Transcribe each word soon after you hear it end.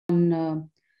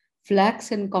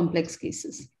Flacs and complex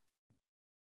cases.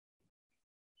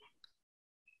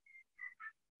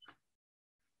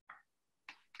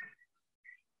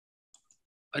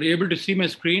 Are you able to see my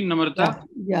screen, Namrata?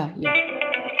 Yeah.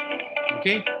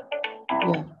 Okay.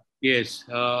 Yeah. Yes.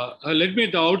 Let me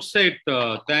at the outset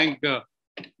thank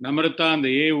Namrata and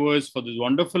the AOS for this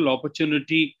wonderful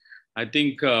opportunity. I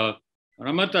think,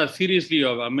 Namrata, seriously, you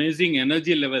have amazing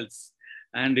energy levels,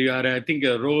 and you are, I think,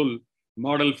 a role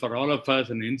model for all of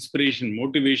us, and inspiration,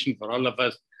 motivation for all of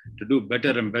us to do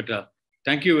better and better.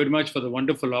 Thank you very much for the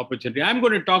wonderful opportunity. I'm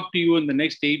going to talk to you in the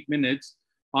next 8 minutes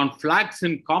on flacs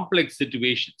in complex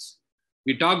situations.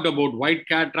 We talked about white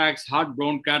cataracts, hard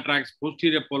brown cataracts,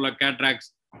 posterior polar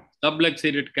cataracts,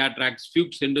 subluxated cataracts,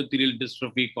 Fuchs endothelial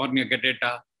dystrophy, cornea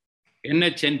catarata,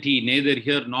 NHNT, neither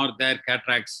here nor there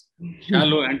cataracts,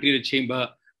 shallow anterior chamber.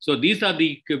 So these are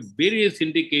the various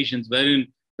indications wherein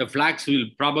the flacs will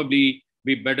probably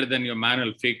be better than your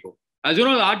manual phaco. As you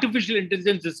know, the artificial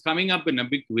intelligence is coming up in a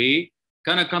big way.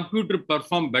 Can a computer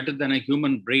perform better than a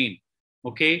human brain?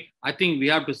 Okay, I think we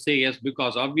have to say yes,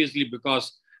 because obviously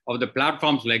because of the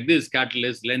platforms like this,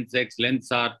 Catalyst, LensX,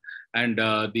 LensR, and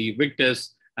the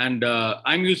Victus, and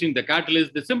I'm using the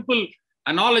Catalyst. The simple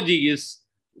analogy is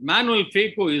manual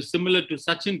phaco is similar to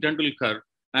Sachin Tendulkar,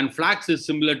 and Flacs is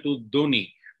similar to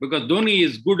Dhoni, because Dhoni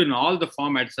is good in all the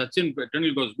formats. Sachin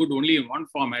Tendulkar is good only in one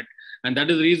format, and that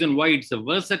is the reason why it's a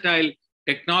versatile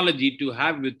technology to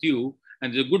have with you,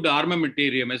 and it's a good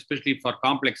armamentarium, especially for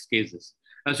complex cases.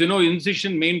 As you know,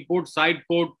 incision, main port, side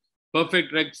port,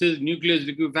 perfect rexes, nucleus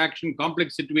liquefaction,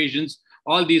 complex situations,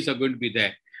 all these are going to be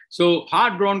there. So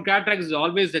hard brown cataract is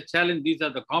always a challenge. These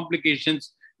are the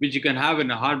complications which you can have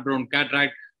in a hard brown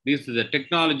cataract. This is a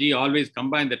technology, always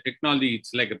combine the technology.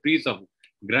 It's like a piece of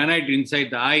granite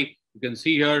inside the eye. You can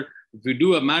see here, if you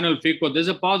do a manual phaco, there's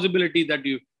a possibility that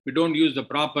you don't use the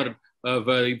proper,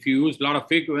 if you use a lot of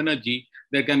phaco energy,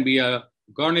 there can be a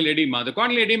corneal edema. The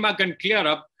corneal edema can clear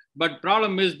up, but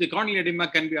problem is the corneal edema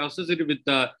can be associated with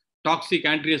toxic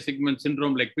anterior segment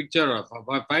syndrome, like picture of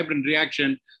fibrin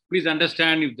reaction. Please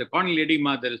understand, if the corneal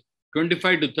edema, there is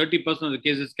 25 to 30% of the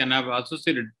cases can have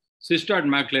associated cystoid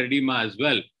macular edema as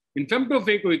well. In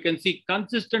femtophaco, you can see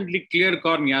consistently clear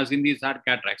corneas in these hard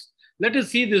cataracts. Let us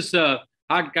see this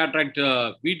hard cataract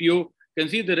video. You can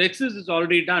see the rexis is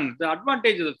already done. The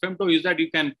advantage of the femto is that you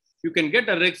can get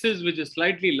a rexis which is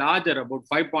slightly larger, about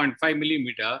 5.5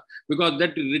 millimeter, because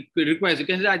that requires, you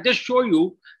can say, I just show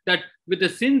you that with the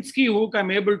Sinskey hook,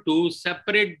 I'm able to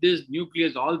separate this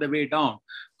nucleus all the way down.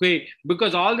 Okay,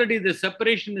 because already the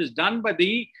separation is done by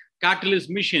the Catalyst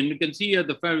mission. You can see here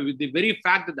with the very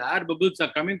fact that the air bubbles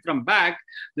are coming from back,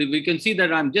 we can see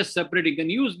that I'm just separating. You can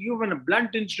use even a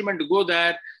blunt instrument to go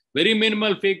there. Very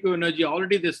minimal phaco energy.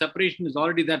 Already the separation is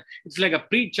already there. It's like a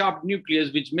pre-chopped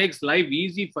nucleus, which makes life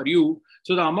easy for you.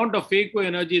 So the amount of phaco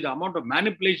energy, the amount of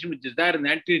manipulation which is there in the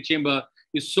anterior chamber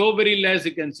is so very less.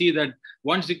 You can see that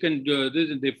once you can do this,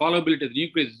 the followability of the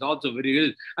nucleus is also very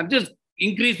good. I'm just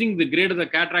increasing the grade of the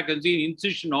cataract. You can see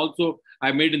incision also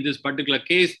I made in this particular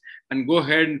case, and go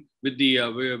ahead with the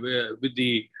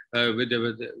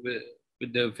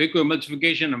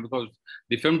phacoemulsification, and because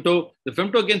the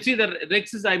femto can see the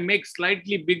rexis I make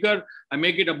slightly bigger. I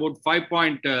make it about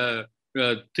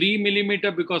 5.3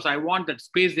 millimeter because I want that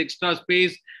space, extra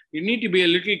space. You need to be a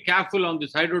little careful on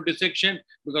this hydrodissection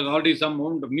because already some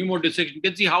amount of pneumodissection. You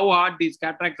can see how hard these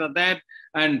cataracts are there,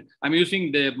 and I'm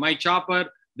using my chopper,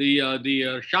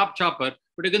 the sharp chopper.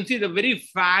 But you can see the very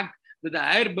fact that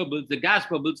the air bubbles, the gas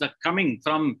bubbles are coming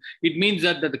from, it means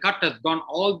that the cut has gone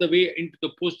all the way into the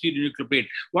posterior nuclear plate.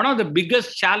 One of the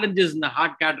biggest challenges in the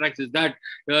hard cataracts is that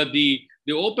the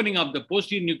opening of the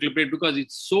posterior nuclear plate, because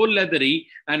it's so leathery,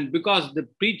 and because the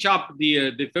pre-chop,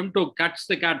 the femto cuts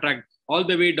the cataract all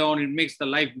the way down, it makes the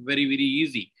life very, very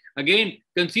easy. Again, you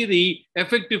can see the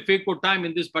effective phaco time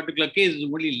in this particular case is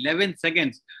only 11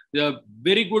 seconds. The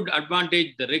very good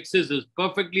advantage, the rexis is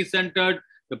perfectly centered,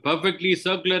 the perfectly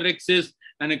circular rexis,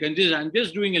 and I'm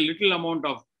just doing a little amount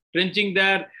of trenching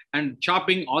there and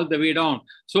chopping all the way down.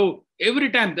 So every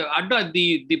time,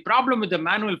 the problem with the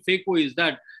manual phaco is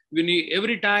that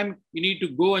every time you need to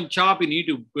go and chop, you need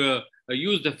to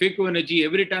use the phaco energy.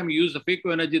 Every time you use the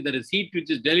phaco energy, there is heat which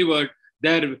is delivered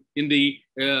there in the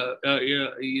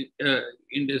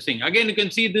in this thing. Again, you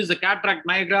can see this is a cataract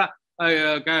Niagara,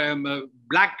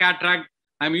 black cataract.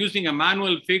 I'm using a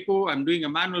manual phaco. I'm doing a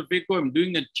manual phaco. I'm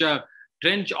doing a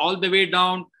trench all the way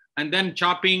down and then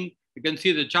chopping. You can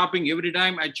see the chopping every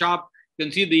time I chop. You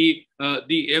can see the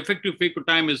effective phaco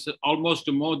time is almost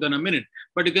more than a minute.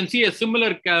 But you can see a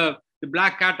similar the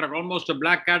black cataract, almost a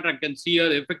black cataract. Can see here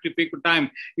the effective phaco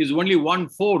time is only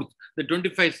 1/4. the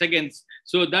 25 seconds.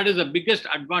 So that is the biggest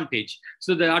advantage.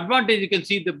 So the advantage you can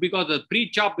see because the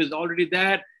pre-chop is already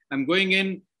there. I'm going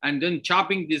in and then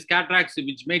chopping these cataracts,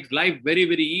 which makes life very,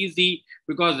 very easy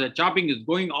because the chopping is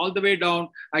going all the way down.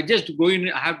 I just go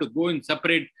in, I have to go and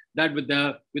separate that with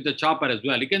the chopper as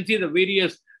well. You can see the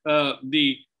various,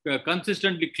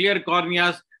 consistently clear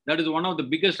corneas. That is one of the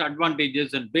biggest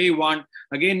advantages. And day one,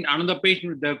 again, another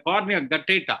patient with the cornea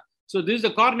guttata. So this is a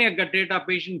cornea guttata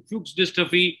patient, Fuchs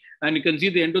dystrophy, and you can see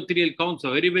the endothelial counts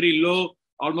are very, very low,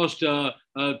 almost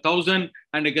 1,000.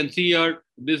 And you can see here,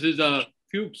 this is a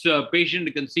Fuchs patient.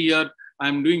 You can see here,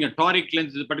 I'm doing a toric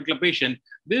lens, this particular patient.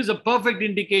 This is a perfect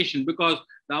indication because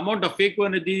the amount of phaco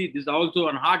energy, this is also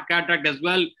on hard cataract as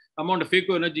well. Amount of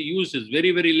phaco energy used is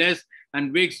very, very less,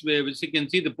 and wakes, which you can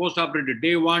see the post-operative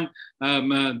day one,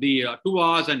 the 2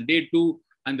 hours, and day two,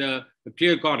 and the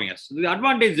clear corneas. So the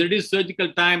advantage is reduce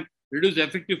surgical time, reduce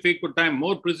effective phaco time,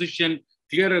 more precision,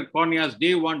 clearer corneas,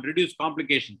 day one, reduce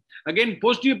complications. Again,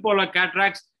 posterior polar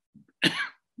cataracts,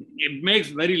 it makes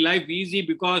very life easy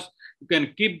because you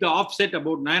can keep the offset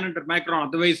about 900 micron.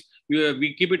 Otherwise,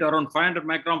 we keep it around 500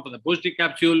 micron for the posterior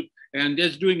capsule, and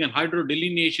just doing a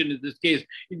hydrodelineation in this case.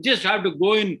 You just have to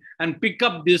go in and pick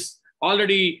up this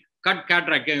already cut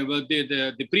cataract,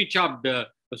 the pre-chopped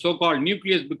so-called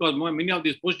nucleus, because many of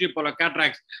these posterior polar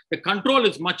cataracts, the control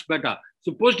is much better.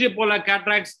 So posterior polar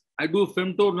cataracts, I do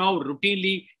femto now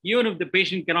routinely, even if the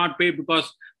patient cannot pay,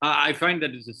 because I find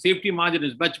that the safety margin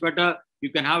is much better.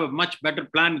 You can have a much better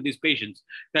plan with these patients.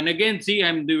 Then again, see,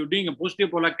 I'm doing a posterior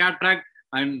polar cataract,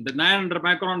 and the 900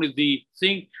 micron is the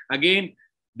thing. Again,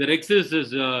 the rexis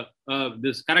is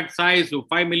this correct size, so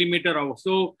 5 millimeter or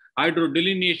so,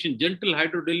 hydrodelineation, gentle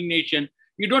hydrodelineation.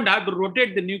 You don't have to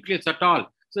rotate the nucleus at all.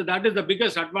 So that is the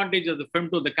biggest advantage of the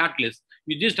femto, the catalyst.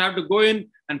 You just have to go in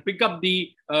and pick up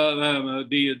the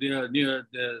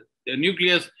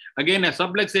nucleus. Again, a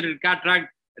subluxated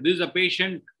cataract. This is a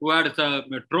patient who had a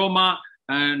trauma,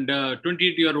 and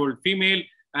 28-year-old female.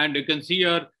 And you can see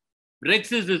her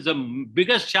rexis is the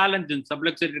biggest challenge in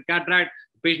subluxated cataract.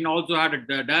 The patient also had a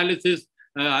dialysis,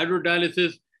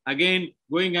 hydrodialysis. Again,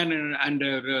 going in and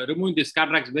removing these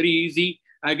cataracts very easy.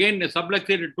 Again, a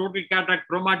subluxated total cataract,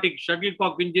 traumatic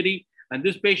shuttlecock injury. And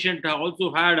this patient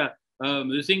also had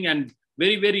this thing, and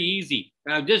very, very easy.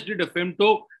 I just did a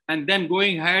femto, and then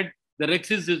going ahead, the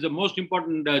rexis is the most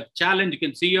important challenge. You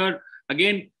can see here.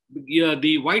 Again,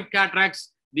 the white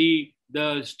cataracts, don't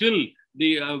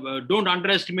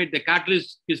underestimate the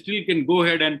catalyst. You still can go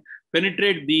ahead and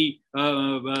penetrate the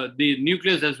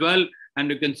nucleus as well. And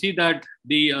you can see that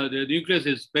the nucleus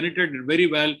is penetrated very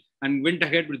well, and went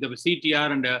ahead with the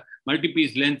CTR and a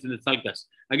multi-piece lens in the sulcus.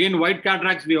 Again, white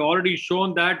cataracts, we have already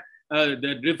shown that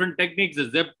the different techniques, the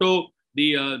Zepto,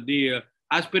 the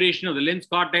aspiration of the lens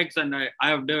cortex, and I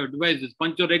have devised this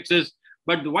punctorexis.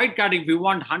 But the white cataract, if you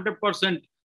want 100%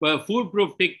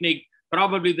 foolproof technique,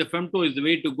 probably the femto is the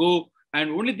way to go.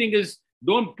 And only thing is,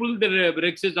 don't pull the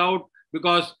rexis out,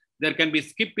 because there can be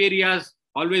skip areas.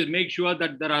 Always make sure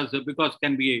that there are, because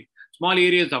can be small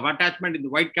areas of attachment in the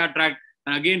white cataract.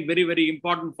 And again, very, very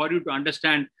important for you to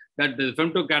understand that the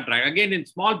femto cataract, again, in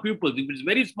small pupils, if it's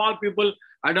very small pupil,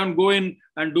 I don't go in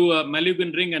and do a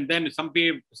Malugin ring, and then some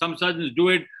surgeons do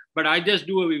it, but I just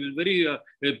do a very,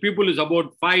 pupil is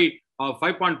about 5 or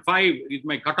 5.5 is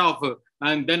my cutoff,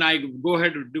 and then I go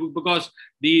ahead and do, because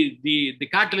the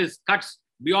catalyst cuts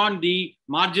beyond the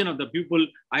margin of the pupil.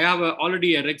 I have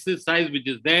already a rexis size which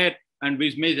is there, and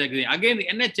which makes again the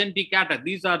NHNT cataract.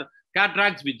 These are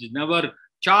cataracts which never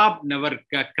chop, never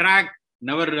crack,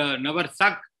 never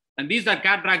suck, and these are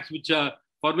cataracts which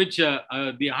for which the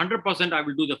 100% I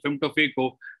will do the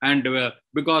femtophaco, and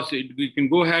because we can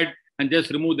go ahead and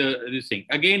just remove this thing.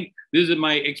 Again, this is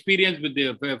my experience with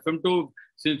the femto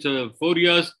since 4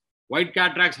 years. White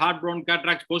cataracts, hard brown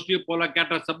cataracts, posterior polar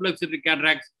cataracts, subluxated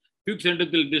cataracts, Fuchs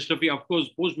endothelial dystrophy, of course,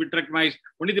 post-vitrectomized.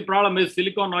 Only the problem is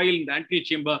silicone oil in the anterior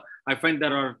chamber. I find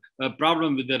there are a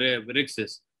problem with the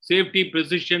rexis. Safety,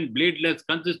 precision, bladeless,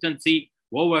 consistency,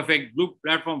 wow effect, blue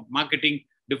platform marketing,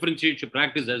 differentiation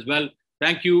practice as well.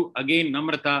 Thank you again,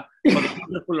 Namrata, for the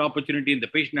wonderful opportunity in the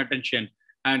patient attention.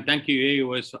 And thank you,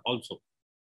 AOS, also.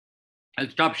 I'll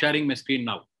stop sharing my screen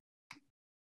now.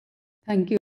 Thank you.